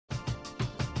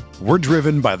We're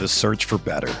driven by the search for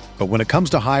better. But when it comes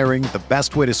to hiring, the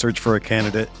best way to search for a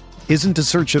candidate isn't to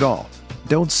search at all.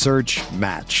 Don't search,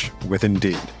 match with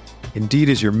Indeed. Indeed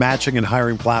is your matching and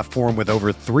hiring platform with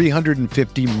over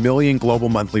 350 million global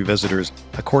monthly visitors,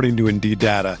 according to Indeed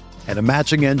data, and a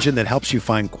matching engine that helps you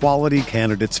find quality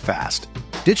candidates fast.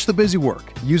 Ditch the busy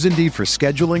work. Use Indeed for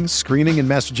scheduling, screening, and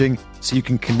messaging so you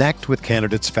can connect with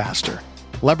candidates faster.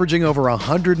 Leveraging over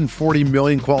 140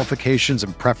 million qualifications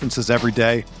and preferences every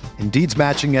day, Indeed's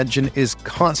matching engine is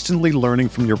constantly learning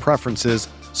from your preferences,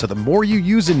 so the more you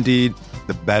use Indeed,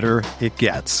 the better it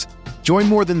gets. Join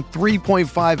more than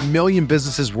 3.5 million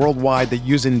businesses worldwide that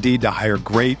use Indeed to hire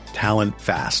great talent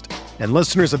fast. And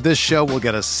listeners of this show will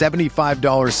get a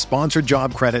 $75 sponsored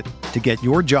job credit to get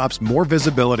your jobs more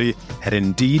visibility at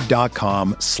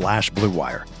Indeed.com/Blue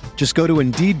Wire. Just go to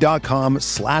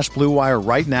Indeed.com/Blue Wire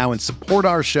right now and support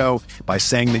our show by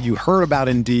saying that you heard about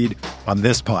Indeed on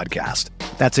this podcast.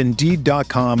 That's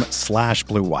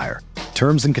Indeed.com/Blue Wire.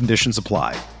 Terms and conditions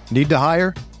apply. Need to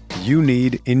hire? You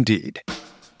need Indeed.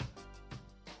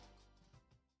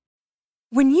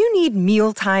 When you need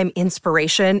mealtime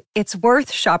inspiration, it's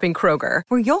worth shopping Kroger,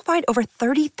 where you'll find over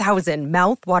 30,000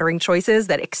 mouth-watering choices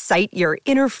that excite your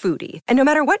inner foodie. And no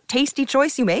matter what tasty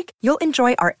choice you make, you'll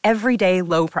enjoy our everyday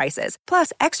low prices,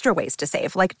 plus extra ways to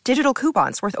save, like digital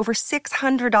coupons worth over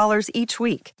 $600 each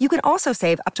week. You can also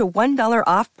save up to $1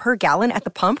 off per gallon at the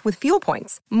pump with fuel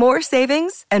points. More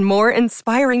savings and more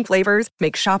inspiring flavors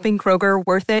make shopping Kroger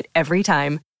worth it every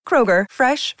time. Kroger,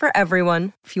 fresh for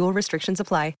everyone. Fuel restrictions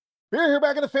apply. We're here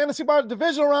back in the Fantasy Bar. The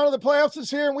Divisional Round of the playoffs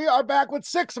is here, and we are back with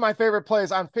 6 of my favorite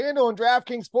plays on FanDuel and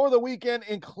DraftKings for the weekend,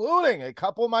 including a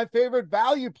couple of my favorite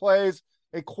value plays,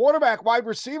 a quarterback-wide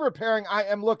receiver pairing I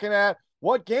am looking at.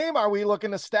 What game are we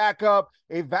looking to stack up?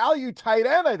 A value tight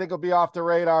end I think will be off the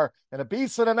radar, and a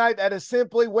beast of the night that is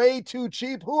simply way too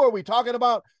cheap. Who are we talking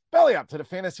about? Belly up to the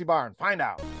Fantasy Bar and find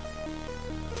out.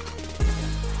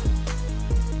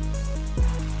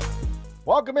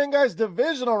 Welcome in, guys.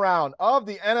 Divisional round of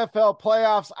the NFL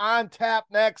playoffs on tap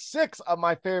next. 6 of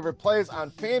my favorite plays on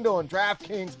FanDuel and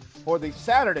DraftKings for the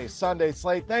Saturday, Sunday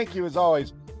slate. Thank you, as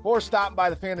always, for stopping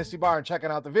by the Fantasy Bar and checking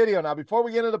out the video. Now, before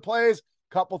we get into the plays,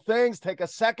 couple things. Take a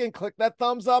second, click that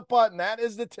thumbs up button. That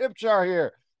is the tip jar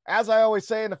here. As I always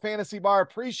say in the Fantasy Bar,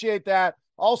 appreciate that.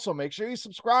 Also, make sure you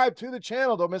subscribe to the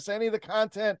channel. Don't miss any of the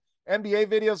content. NBA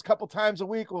videos a couple times a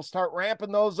week. We'll start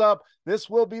ramping those up. This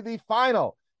will be the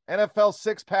final NFL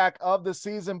six-pack of the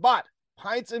season, but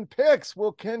Pints and Picks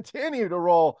will continue to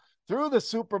roll through the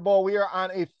Super Bowl. We are on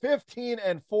a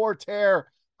 15-4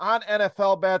 tear on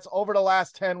NFL bets over the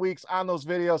last 10 weeks on those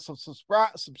videos, so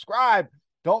subscribe.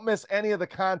 Don't miss any of the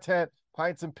content.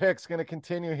 Pints and Picks going to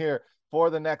continue here for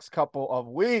the next couple of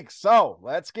weeks. So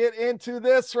let's get into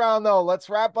this round, though. Let's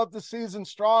wrap up the season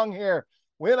strong here.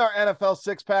 Win our NFL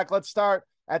six-pack. Let's start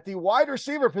at the wide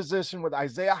receiver position with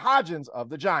Isaiah Hodgins of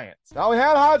the Giants. Now, we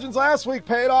had Hodgins last week,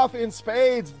 paid off in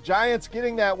spades. Giants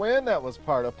getting that win. That was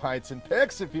part of Pints and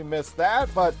Picks if you missed that.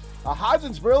 But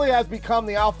Hodgins really has become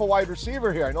the alpha wide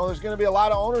receiver here. I know there's going to be a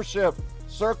lot of ownership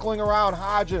circling around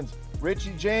Hodgins.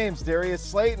 Richie James, Darius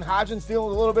Slayton, Hodgins dealing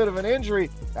with a little bit of an injury.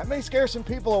 That may scare some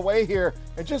people away here,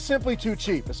 and just simply too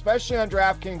cheap, especially on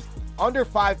DraftKings, under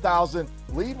 5,000.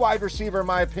 Lead wide receiver, in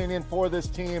my opinion, for this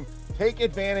team. Take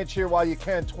advantage here while you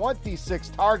can. 26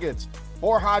 targets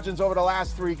for Hodgins over the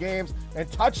last 3 games,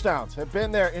 and touchdowns have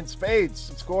been there in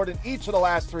spades. Scored in each of the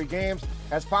last 3 games,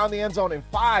 has found the end zone in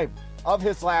 5 of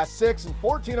his last 6, and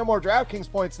 14 or more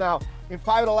DraftKings points now in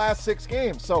 5 of the last 6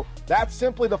 games. So that's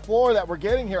simply the floor that we're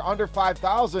getting here, under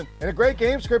 5,000. And a great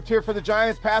game script here for the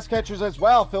Giants pass catchers as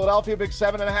well. Philadelphia, big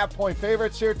 7.5-point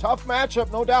favorites here. Tough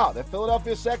matchup, no doubt. That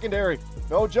Philadelphia secondary,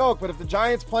 no joke. But if the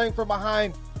Giants playing from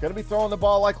behind, going to be throwing the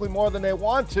ball likely more than they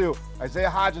want to,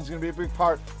 Isaiah Hodgins is going to be a big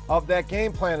part of that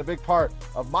game plan, a big part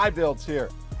of my builds here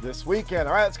this weekend.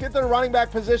 All right, let's get to the running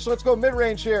back position. Let's go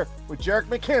mid-range here with Jerick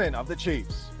McKinnon of the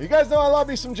Chiefs. You guys know I love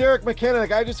me some Jerick McKinnon. The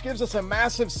guy just gives us a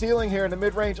massive ceiling here in the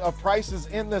mid-range of prices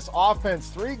in this offense.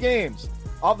 3 games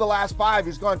of the last 5,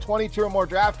 he's gone 22 or more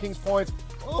DraftKings points.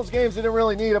 One of those games didn't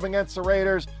really need him against the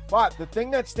Raiders, but the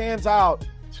thing that stands out,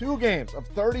 2 games of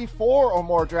 34 or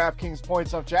more DraftKings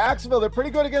points of Jacksonville. They're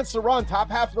pretty good against the run, top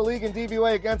half of the league in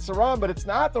DVOA against the run, but it's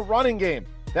not the running game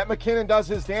that McKinnon does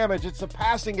his damage. It's the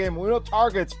passing game. We know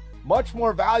targets much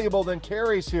more valuable than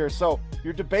carries here. So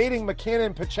you're debating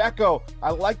McKinnon, Pacheco.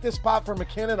 I like this spot for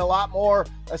McKinnon a lot more,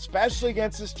 especially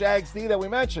against this Jags D that we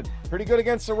mentioned. Pretty good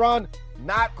against the run,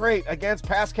 not great against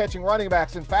pass-catching running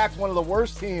backs. In fact, one of the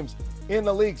worst teams in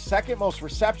the league. 2nd most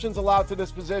receptions allowed to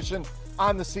this position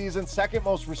on the season. 2nd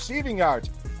most receiving yards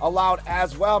allowed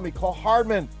as well. Mecole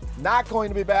Hardman not going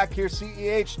to be back here.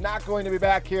 CEH not going to be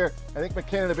back here. I think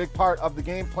McKinnon a big part of the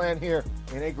game plan here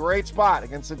in a great spot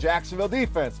against the Jacksonville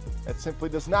defense that simply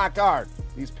does not guard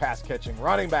these pass-catching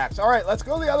running backs. All right, let's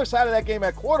go to the other side of that game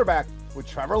at quarterback with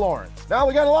Trevor Lawrence. Now,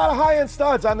 we got a lot of high-end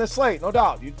studs on this slate, no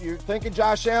doubt. You're thinking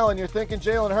Josh Allen, you're thinking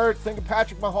Jalen Hurts, thinking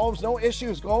Patrick Mahomes, no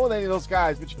issues going with any of those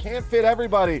guys, but you can't fit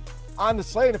everybody on the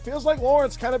slate. It feels like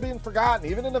Lawrence kind of being forgotten,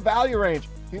 even in the value range.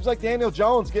 Seems like Daniel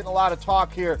Jones getting a lot of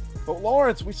talk here. But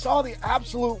Lawrence, we saw the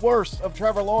absolute worst of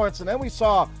Trevor Lawrence, and then we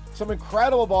saw some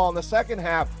incredible ball in the second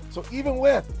half. So even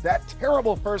with that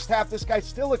terrible first half, this guy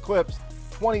still eclipsed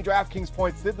 20 DraftKings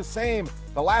points, did the same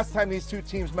the last time these two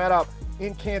teams met up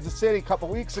in Kansas City a couple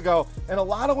weeks ago, and a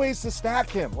lot of ways to stack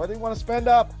him. Whether you want to spend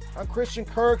up on Christian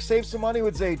Kirk, save some money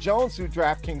with Zay Jones, who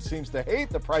DraftKings seems to hate,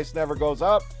 the price never goes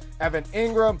up, Evan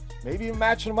Ingram, maybe even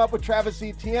matching him up with Travis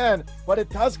Etienne, but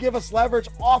it does give us leverage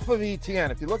off of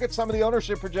Etienne. If you look at some of the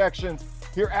ownership projections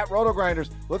here at RotoGrinders,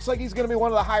 looks like he's going to be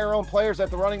one of the higher owned players at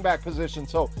the running back position.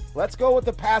 So let's go with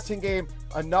the passing game.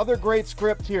 Another great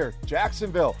script here.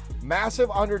 Jacksonville, massive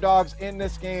underdogs in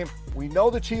this game. We know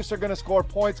the Chiefs are going to score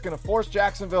points, going to force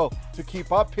Jacksonville to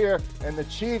keep up here, and the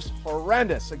Chiefs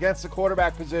horrendous against the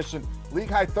quarterback position. League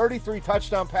high 33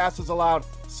 touchdown passes allowed,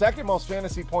 second most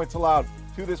fantasy points allowed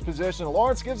to this position.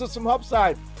 Lawrence gives us some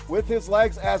upside with his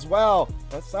legs as well.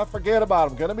 Let's not forget about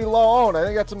him. Going to be low owned. I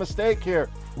think that's a mistake here.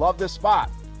 Love this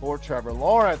spot for Trevor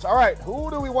Lawrence. All right, who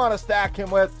do we want to stack him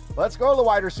with? Let's go to the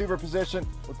wide receiver position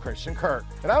with Christian Kirk.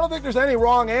 And I don't think there's any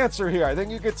wrong answer here. I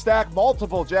think you could stack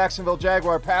multiple Jacksonville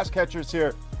Jaguar pass catchers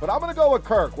here, but I'm going to go with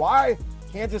Kirk. Why?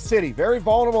 Kansas City, very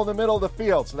vulnerable in the middle of the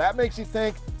field. So that makes you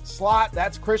think slot,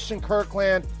 that's Christian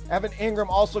Kirkland. Evan Ingram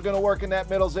also going to work in that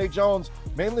middle. Zay Jones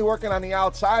mainly working on the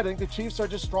outside. I think the Chiefs are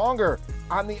just stronger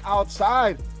on the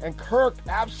outside. And Kirk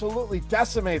absolutely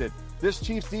decimated this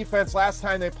Chiefs defense last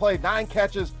time they played. 9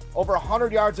 catches, over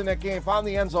 100 yards in that game, found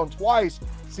the end zone twice.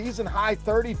 Season high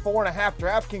 34.5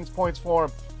 DraftKings points for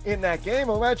him in that game.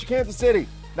 And we mentioned Kansas City,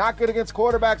 not good against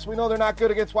quarterbacks. We know they're not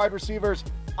good against wide receivers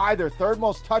either. Third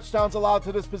most touchdowns allowed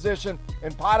to this position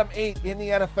and bottom 8 in the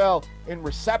NFL in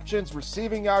receptions,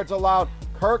 receiving yards allowed.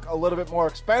 Kirk a little bit more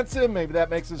expensive. Maybe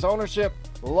that makes his ownership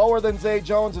lower than Zay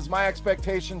Jones is my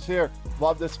expectations here.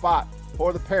 Love this spot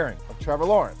for the pairing of Trevor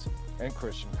Lawrence and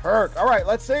Christian Kirk. All right,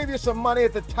 let's save you some money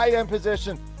at the tight end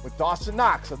position with Dawson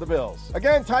Knox of the Bills.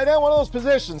 Again, tight end, one of those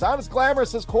positions, not as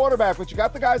glamorous as quarterback, but you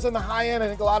got the guys on the high end. I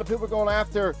think a lot of people are going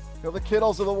after, the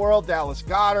Kittles of the world, Dallas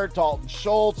Goedert, Dalton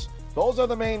Schultz. Those are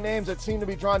the main names that seem to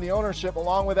be drawing the ownership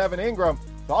along with Evan Ingram.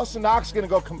 Dawson Knox is going to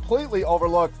go completely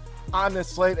overlooked on this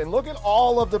slate. And look at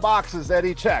all of the boxes that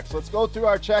he checks. Let's go through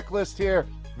our checklist here.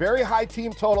 Very high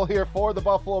team total here for the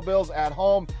Buffalo Bills at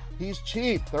home. He's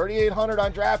cheap, $3,800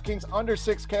 on DraftKings, under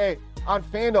 $6K on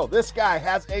FanDuel. This guy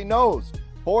has a nose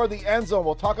for the end zone.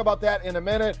 We'll talk about that in a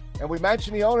minute. And we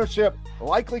mentioned the ownership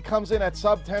likely comes in at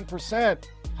sub 10%.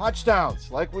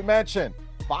 Touchdowns, like we mentioned,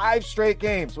 5 straight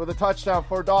games with a touchdown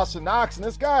for Dawson Knox. And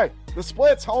this guy, the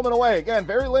splits home and away. Again,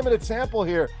 very limited sample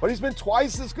here, but he's been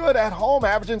twice as good at home,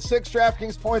 averaging 6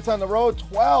 DraftKings points on the road,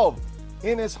 12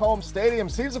 in his home stadium.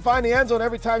 Seems to find the end zone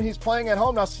every time he's playing at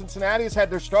home. Now, Cincinnati has had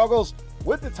their struggles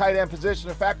with the tight end position.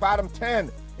 In fact, bottom 10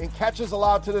 in catches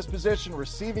allowed to this position,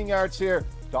 receiving yards here.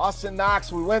 Dawson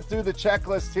Knox, we went through the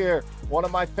checklist here. One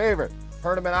of my favorite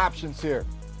tournament options here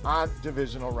on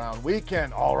Divisional Round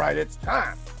weekend. All right, it's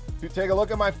time to take a look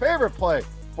at my favorite play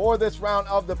for this round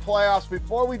of the playoffs.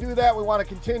 Before we do that, we want to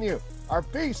continue our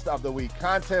Beast of the Week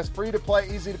contest. Free to play,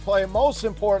 easy to play, and most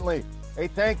importantly, a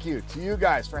thank you to you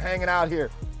guys for hanging out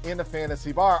here in the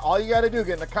Fantasy Bar. All you got to do,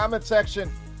 get in the comment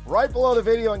section right below the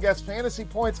video and guess fantasy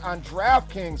points on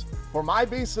DraftKings for my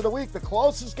Beast of the Week. The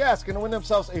closest guess going to win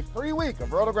themselves a free week of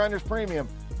RotoGrinders Premium.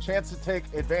 Chance to take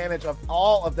advantage of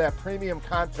all of that premium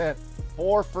content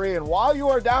for free. And while you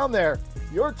are down there,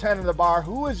 you're 10 in the bar.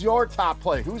 Who is your top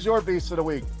play? Who's your Beast of the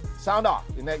Week? Sound off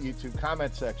in that YouTube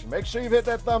comment section. Make sure you've hit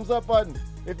that thumbs up button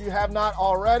if you have not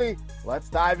already. Let's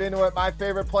dive into it. My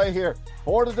favorite play here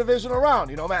for the Divisional Round.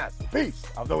 You know, Matt's the Beast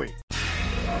of the Week.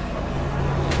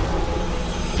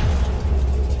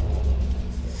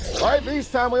 All right,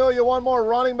 Beast time. We owe you one more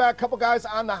running back. Couple guys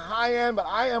on the high end, but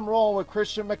I am rolling with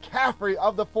Christian McCaffrey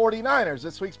of the 49ers,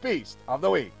 this week's Beast of the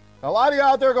Week. Now, a lot of you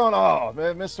out there going, oh,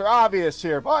 Mr. Obvious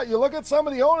here. But you look at some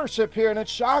of the ownership here, and it's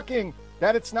shocking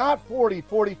that it's not 40,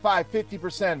 45,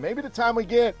 50%. Maybe the time we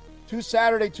get to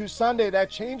Saturday, to Sunday, that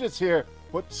changes here.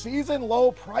 But season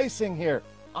low pricing here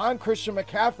on Christian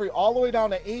McCaffrey, all the way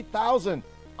down to $8,000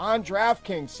 on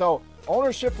DraftKings. So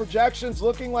ownership projections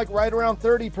looking like right around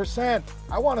 30%.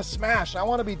 I want to smash. I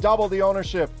want to be double the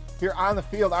ownership here on the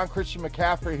field on Christian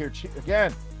McCaffrey here.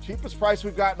 Again, cheapest price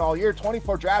we've gotten all year,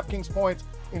 24 DraftKings points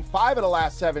in 5 of the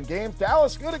last 7 games.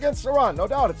 Dallas good against the run, no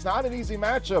doubt. It's not an easy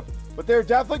matchup, but they're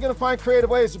definitely going to find creative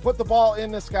ways to put the ball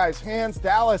in this guy's hands.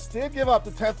 Dallas did give up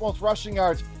the 10th most rushing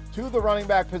yards to the running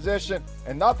back position,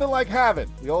 and nothing like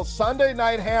having the old Sunday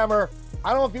night hammer. I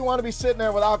don't know if you want to be sitting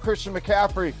there without Christian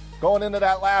McCaffrey going into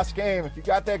that last game. If you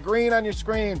got that green on your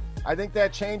screen, I think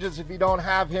that changes if you don't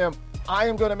have him. I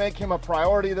am going to make him a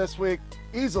priority this week.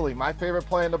 Easily my favorite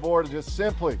play on the board is just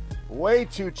simply way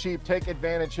too cheap. Take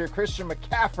advantage here. Christian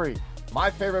McCaffrey, my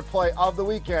favorite play of the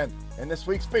weekend and this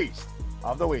week's Beast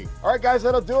of the Week. All right, guys,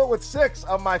 that'll do it with 6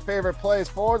 of my favorite plays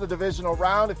for the divisional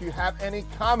round. If you have any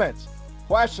comments,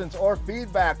 questions, or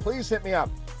feedback, please hit me up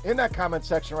in that comment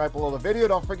section right below the video.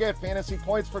 Don't forget, fantasy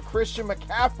points for Christian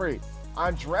McCaffrey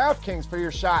on DraftKings for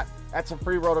your shot at some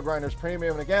free Roto-Grinders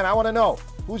Premium. And again, I want to know,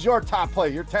 who's your top play?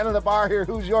 You're 10 of the bar here.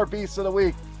 Who's your Beast of the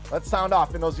Week? Let's sound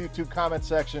off in those YouTube comment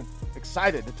section.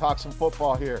 Excited to talk some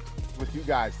football here with you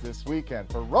guys this weekend.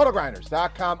 For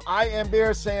Rotogrinders.com, I am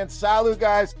Beer saying salut,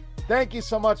 guys. Thank you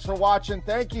so much for watching.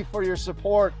 Thank you for your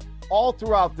support all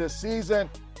throughout this season,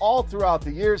 all throughout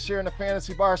the years here in the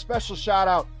Fantasy Bar. Special shout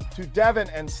out to Devin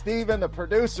and Steven, the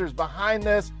producers behind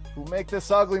this, who make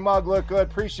this ugly mug look good.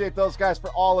 Appreciate those guys for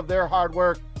all of their hard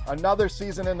work. Another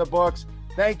season in the books.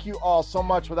 Thank you all so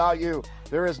much. Without you,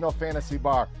 there is no Fantasy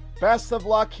Bar. Best of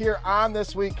luck here on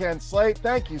this weekend slate.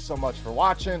 Thank you so much for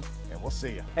watching, and we'll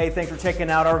see you. Hey, thanks for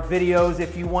checking out our videos.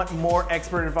 If you want more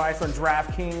expert advice on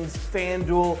DraftKings,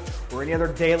 FanDuel, or any other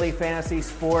daily fantasy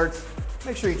sports,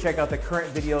 make sure you check out the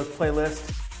current videos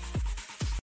playlist